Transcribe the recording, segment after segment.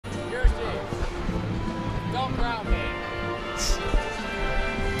ground me.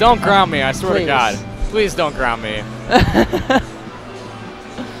 Don't ground me, I swear to God. Please don't ground me.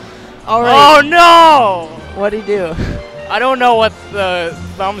 All right. Oh no! What'd he do? I don't know what the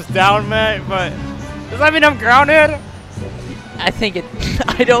thumbs down meant, but does that mean I'm grounded? I think it.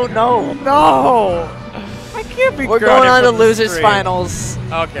 I don't know. No! I can't be We're grounded going on to from the losers stream. finals.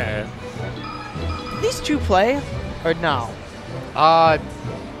 Okay. Did these two play? Or no?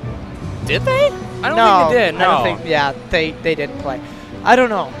 Did they? I don't No, think they did, no. I don't think, yeah, they didn't play. I don't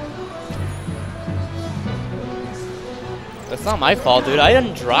know. That's not my fault, dude. I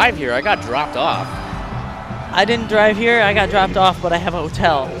didn't drive here. I got dropped off. I didn't drive here. I got dropped off, but I have a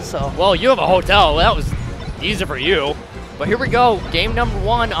hotel, so. Well, you have a hotel. That was easy for you. But here we go. Game number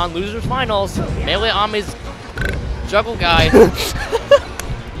 1 on losers finals. Melee Ami's Juggleguy.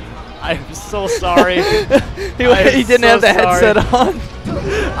 I'm so sorry. he didn't have the headset on.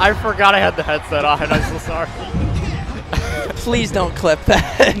 I forgot I had the headset on. I'm so sorry. Please don't clip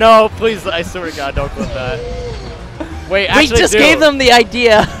that. No, please. I swear to God, don't clip that. Wait, We actually just do. gave them the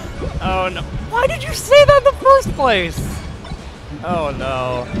idea. Oh, no. Why did you say that in the first place? Oh,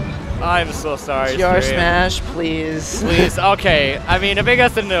 no. I'm so sorry. Your stream. smash, please. Please, okay. I mean, if it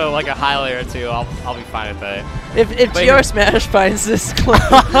gets into like a highlight or two, I'll be fine with it. If your smash finds this clip.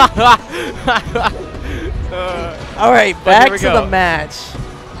 All right, back to the match.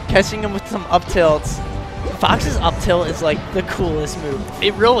 Catching him with some up tilts. Fox's up tilt is like the coolest move.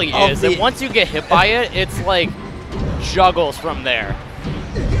 It really is. And once you get hit by it, it's like juggles from there.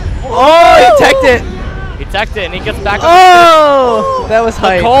 Oh, he teched it. He teched it and he gets back. Oh, that was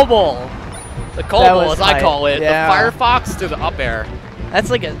hype. The Kobold. The Kobold, as I hype. call it. Yeah. The Firefox to the up air. That's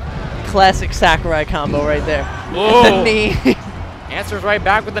like a classic Sakurai combo right there. Whoa. The knee. Answers right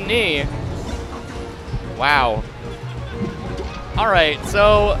back with the knee. Wow. All right,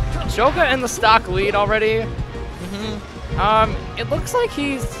 so Joka in the stock lead already. It looks like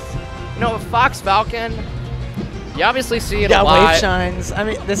he's, Fox Falcon. You obviously see it a lot. Wave shines. I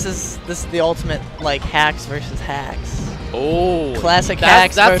mean, this is the ultimate like hacks versus hacks. Oh, classic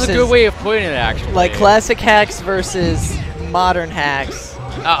hacks. That's versus, a good way of putting it, actually. Like classic hacks versus modern hacks.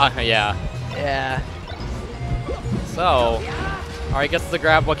 Yeah. Yeah. So, all right, gets the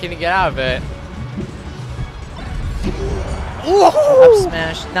grab. What can he get out of it? Up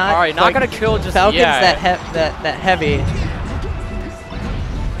smash. Not all right, not gonna kill just Falcon's yet. that heavy,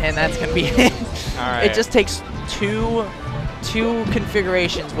 and that's gonna be it. All right. It just takes two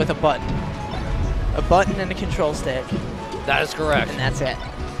configurations with a button and a control stick. That is correct. And that's it.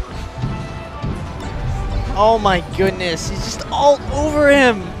 Oh my goodness, he's just all over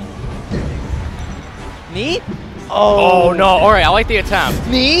him. Knee? Oh no! All right, I like the attempt.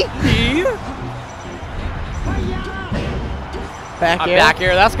 Knee? Back air. Back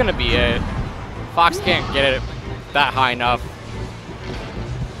air. That's gonna be it. Fox can't get it that high enough.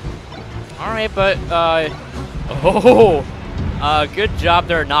 All right, but good job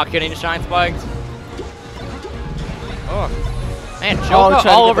there, not getting shine spiked. Oh, man, Joka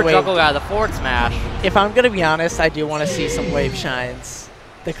all over Juggleguy, the forward smash. If I'm gonna be honest, I do want to see some wave shines.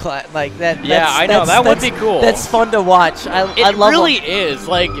 Like that. Yeah, I know that would be cool. That's fun to watch. I love really them. is.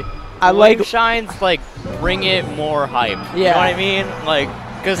 Like, I wave like shines. Like, bring it more hype. Yeah. You know what I mean? Like,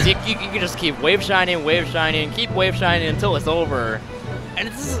 because you can just keep wave shining, keep wave shining until it's over, and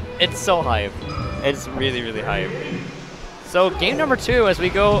it's so hype. It's really, really hype. So game number 2 as we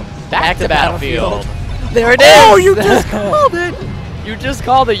go back to Battlefield. There it is! Oh, you just called it! You just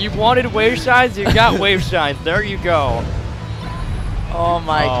called it. You wanted wave shines, you got wave shines. There you go. Oh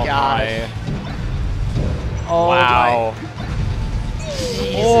my gosh. Oh wow. My.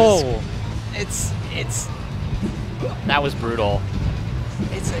 Jesus. Oh. It's that was brutal.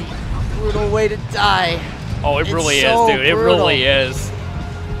 It's a brutal way to die. Oh, it really is, so dude. It brutal. really is.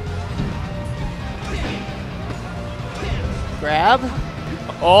 Grab.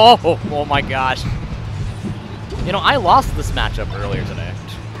 Oh my gosh. I lost this matchup earlier today.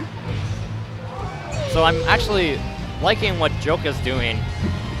 So I'm actually liking what Joka's doing.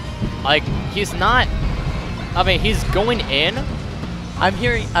 Like, he's not, he's going in. I'm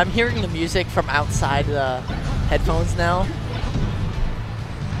hearing the music from outside the headphones now.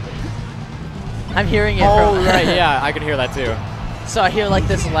 I'm hearing it from right, yeah, I can hear that too. So I hear like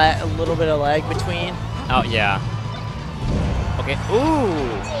this a little bit of lag between. Oh, yeah. Okay,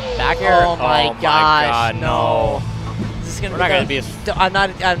 ooh. Back air. Oh my gosh, God, no. Is this gonna We're not gonna be I'm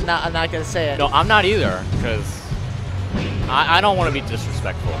not gonna say it. No, I'm not either, because I don't want to be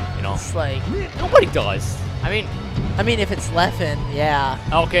disrespectful, It's like nobody does. I mean, if it's Leffen, yeah.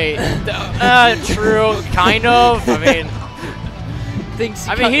 Okay, true, kind of. I mean, Thinks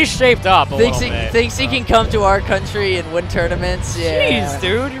I mean, he's shaped up a little he, bit. Thinks he can come to our country and win tournaments. Yeah. Jeez,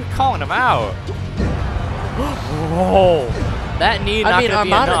 dude, you're calling him out. Whoa. That knee not gonna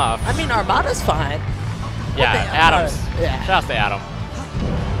be enough. I mean, Armada's fine. Yeah, Adams. Yeah. Shout out to Adam.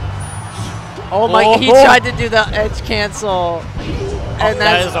 Oh my! He tried to do the edge cancel, and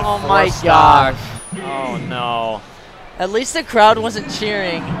that is a oh my stock. gosh! Oh no! At least the crowd wasn't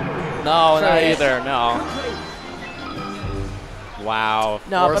cheering. No, not either. No. Wow.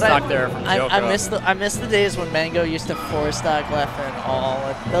 No, four but stock there from Joka. I miss the days when Mango used to 4-stock left and all.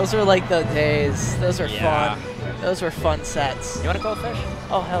 Those were like the days. Those were fun. Those were fun sets. You want to go fish?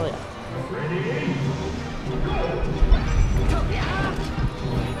 Oh hell yeah!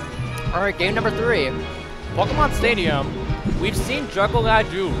 All right, game number 3, Pokemon Stadium. We've seen Juggleguy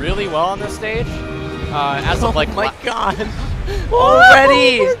do really well on this stage. As of like, oh my god!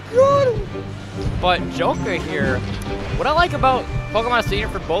 Already! Oh my god! But Joka here, what I like about Pokemon Stadium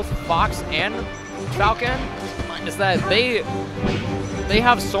for both Fox and Falcon is that they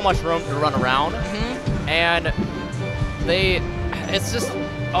have so much room to run around, and it's just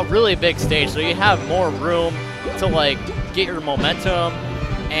a really big stage, so you have more room to like get your momentum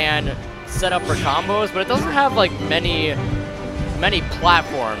and set up for combos, but it doesn't have like many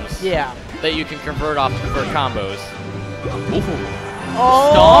platforms that you can convert off for combos. Ooh.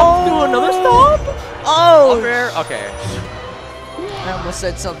 Oh! Stomp? Do another stomp? Oh! Up air? Okay. I almost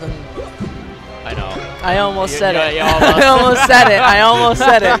said something. I know. I almost said it. I almost said it. I almost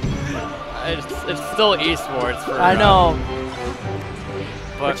said it. It's still esports for I know.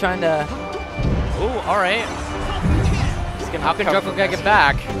 But we're trying to... Ooh, alright. How can Joka get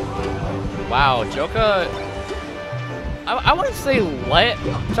back? Wow, Joka... I wouldn't say let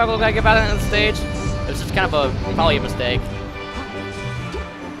Juggleguy get back on the stage. It's just kind of probably a mistake.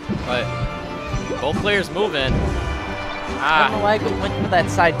 But both players moving. I don't know why I went for that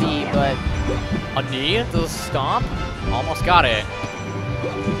side B, but... A knee to the stomp? Almost got it.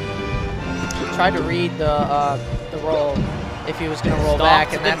 Tried to read the roll if he was going to roll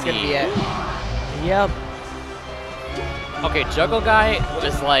back, and that's going to be it. Yep. Okay, Juggleguy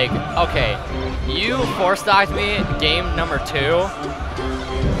was like, okay, you 4-stocked me game number 2.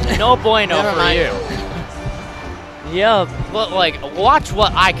 No bueno for you. Yep. But like, watch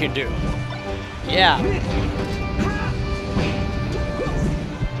what I can do. Yeah.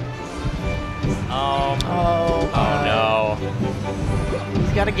 Oh no.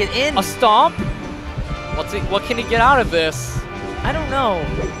 He's got to get in. A stomp? What can he get out of this? I don't know.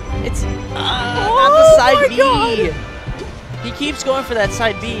 It's not the side B. God. He keeps going for that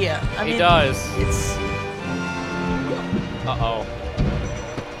side B. I mean, he does. It's... Uh-oh.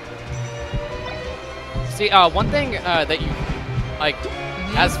 See, one thing that you, like,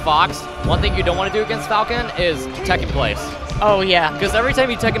 as Fox, one thing you don't want to do against Falcon is tech in place. Oh, yeah. Because every time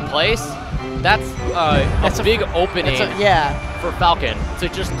you tech in place, that's a big opening for Falcon to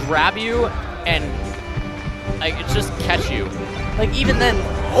just grab you and, like, just catch you. Like, even then...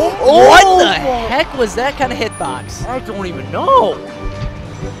 what the heck was that kind of hitbox? I don't even know.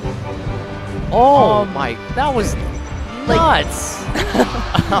 Oh my, that was nuts.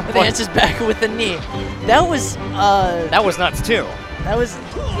 The answer's back with the knee. That was nuts too. That was,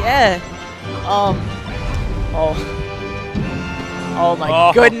 yeah. Oh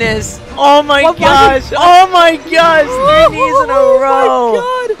my goodness. Oh my gosh. Oh my gosh. 3 knees in a row. Oh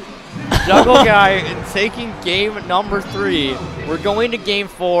my god. Juggleguy taking game number 3. We're going to game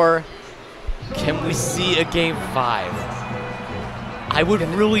 4. Can we see a game 5? I would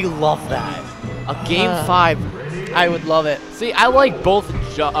really love that. A game 5. I would love it. See, I like both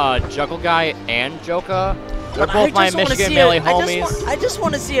Juggleguy and Joka. They're both my Michigan Melee homies. I just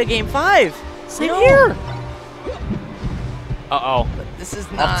want to see a game 5. Same here. Uh-oh. This is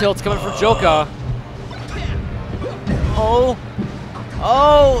not... Up tilt's coming from Joka. Oh.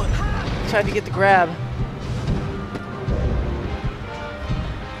 Tried to get the grab.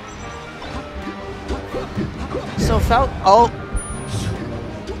 So hang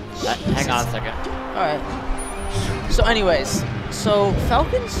on a second. Alright. So anyways,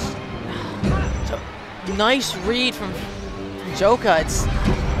 Falcon's nice read from Joka. It's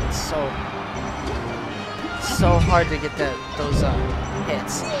so hard to get those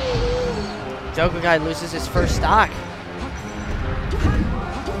hits. Juggleguy loses his first stock.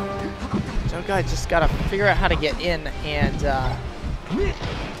 Juggleguy just gotta figure out how to get in and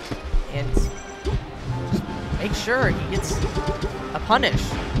just make sure he gets a punish.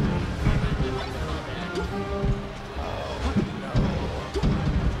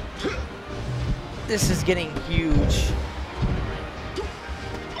 This is getting huge.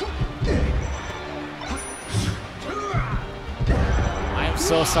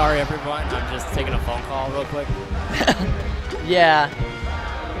 so sorry, everyone. I'm just taking a phone call real quick. Yeah.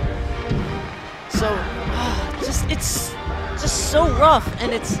 So, it's just so rough,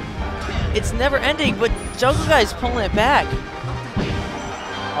 and it's never ending. But Juggleguy's pulling it back.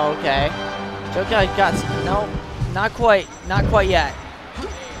 Okay. Joka got no, not quite yet.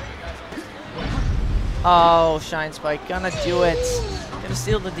 Oh, Shine Spike gonna do it. Gonna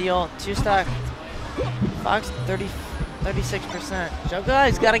steal the deal. 2-stock. Fox 36%.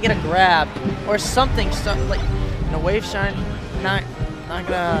 Juggleguy's gotta get a grab or something. Like a wave shine. Not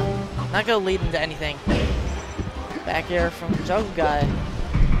gonna lead into anything. Back air from Juggleguy.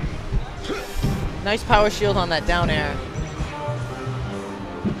 Nice power shield on that down air.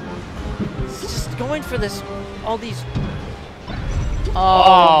 Just going for this, all these.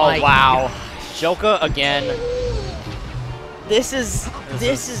 Oh my wow. God. Joka again. This is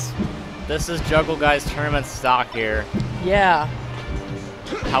Juggleguy's tournament stock here. Yeah.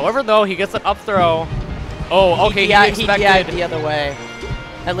 However, though, he gets an up throw. Oh, okay, he expected. He the other way.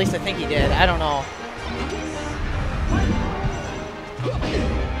 At least I think he did. I don't know.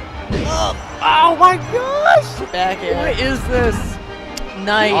 Oh my gosh! Back air. What is this?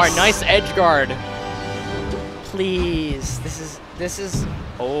 Nice. All right, nice edge guard. Please. This is.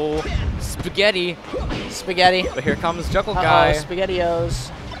 Oh, spaghetti. Spaghetti. But here comes Juggleguy.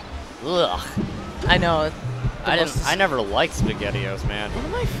 SpaghettiOs. Ugh. I know. I never liked SpaghettiOs, man. One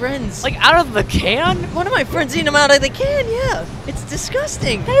of my friends. Like out of the can? One of my friends eating them out of the can. Yeah. It's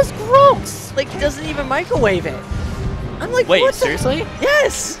disgusting. That is gross. Like doesn't even microwave it. I'm like, wait, what seriously?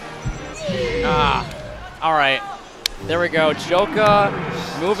 Yes. All right. There we go. Joka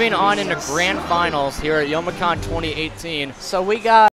moving on into grand finals here at Youmacon 2018. So we got